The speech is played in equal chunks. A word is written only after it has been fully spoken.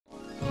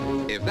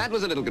If that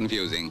was a little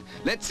confusing,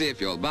 let's see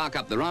if you'll bark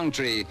up the wrong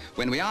tree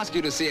when we ask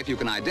you to see if you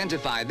can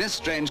identify this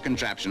strange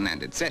contraption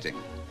and its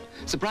setting.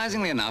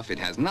 Surprisingly enough, it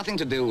has nothing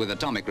to do with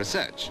atomic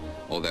research,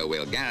 although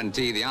we'll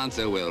guarantee the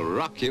answer will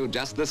rock you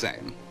just the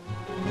same.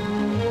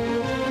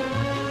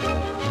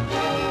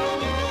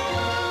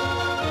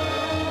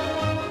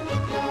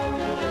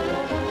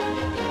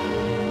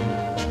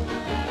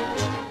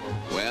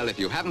 Well, if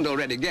you haven't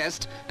already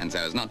guessed, and so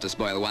as not to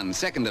spoil 1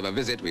 second of a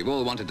visit we've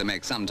all wanted to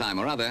make some time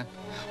or other,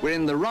 we're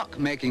in the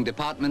rock-making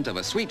department of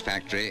a sweet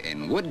factory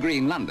in Wood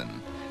Green,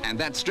 London. And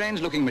that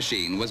strange-looking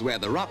machine was where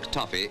the rock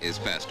toffee is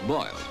first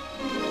boiled.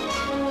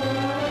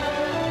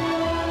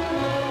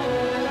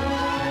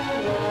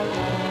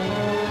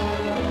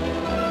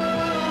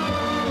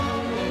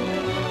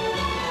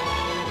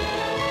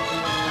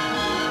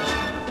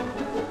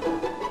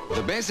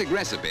 The basic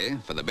recipe,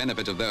 for the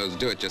benefit of those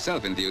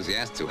do-it-yourself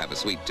enthusiasts who have a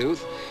sweet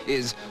tooth,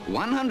 is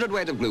 100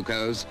 weight of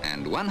glucose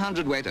and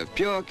 100 weight of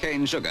pure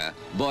cane sugar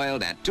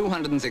boiled at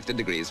 260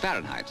 degrees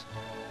Fahrenheit.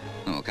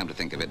 Oh, come to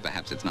think of it,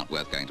 perhaps it's not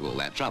worth going to all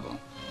that trouble.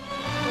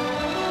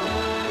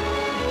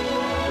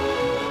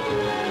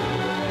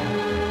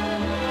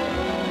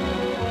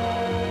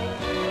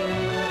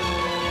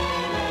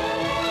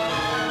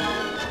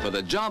 For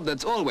the job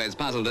that's always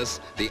puzzled us,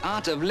 the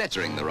art of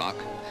lettering the rock,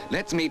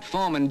 let's meet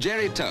foreman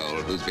Jerry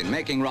Toll, who's been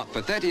making rock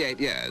for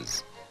 38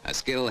 years, a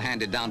skill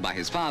handed down by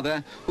his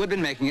father, who had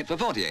been making it for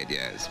 48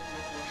 years.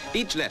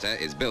 Each letter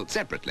is built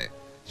separately,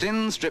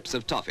 thin strips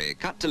of toffee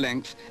cut to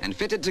length and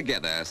fitted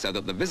together so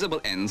that the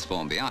visible ends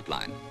form the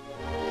outline.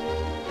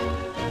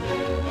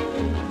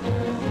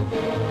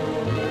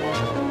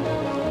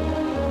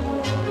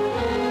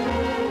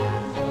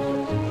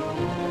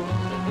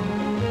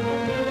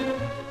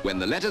 When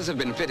the letters have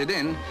been fitted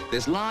in,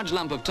 this large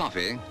lump of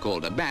toffee,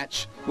 called a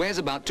batch, weighs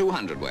about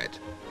 200 weight.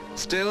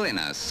 Still in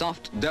a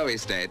soft, doughy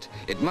state,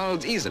 it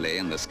molds easily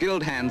in the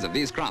skilled hands of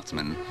these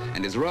craftsmen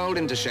and is rolled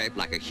into shape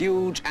like a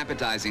huge,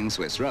 appetizing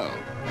Swiss roll.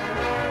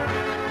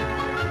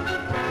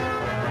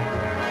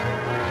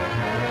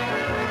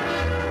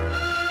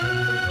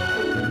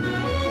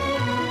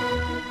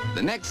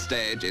 The next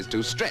stage is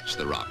to stretch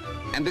the rock,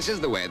 and this is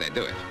the way they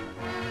do it.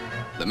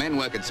 The men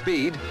work at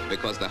speed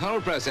because the whole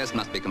process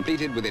must be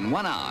completed within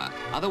 1 hour,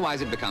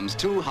 otherwise it becomes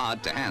too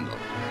hard to handle.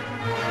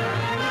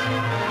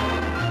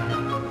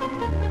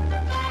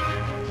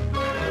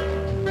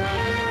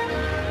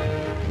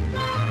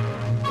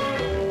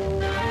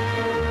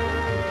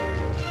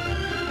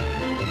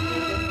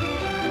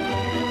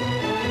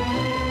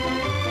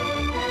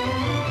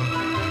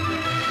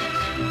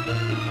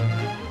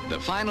 The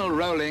final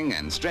rolling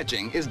and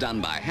stretching is done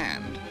by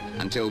hand,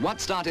 until what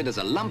started as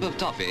a lump of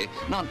toffee,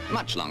 not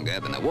much longer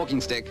than a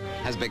walking stick,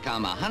 has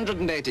become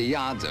 180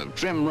 yards of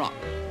trim rock.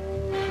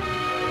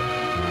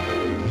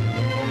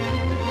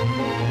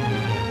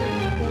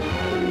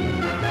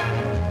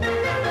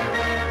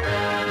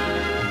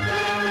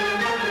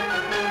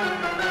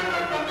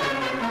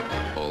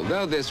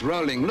 Although this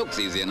rolling looks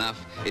easy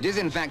enough, it is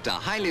in fact a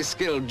highly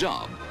skilled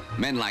job,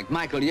 men like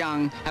Michael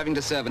Young having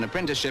to serve an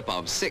apprenticeship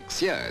of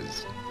 6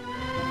 years.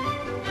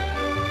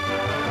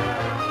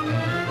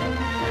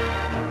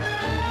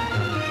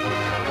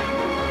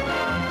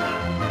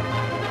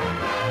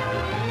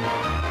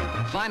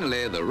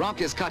 Finally, the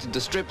rock is cut into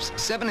strips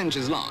 7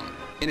 inches long,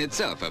 in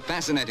itself a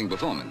fascinating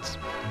performance.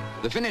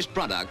 The finished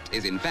product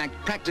is in fact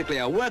practically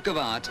a work of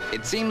art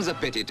it seems a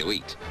pity to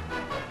eat.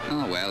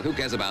 Oh well, who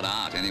cares about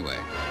art anyway?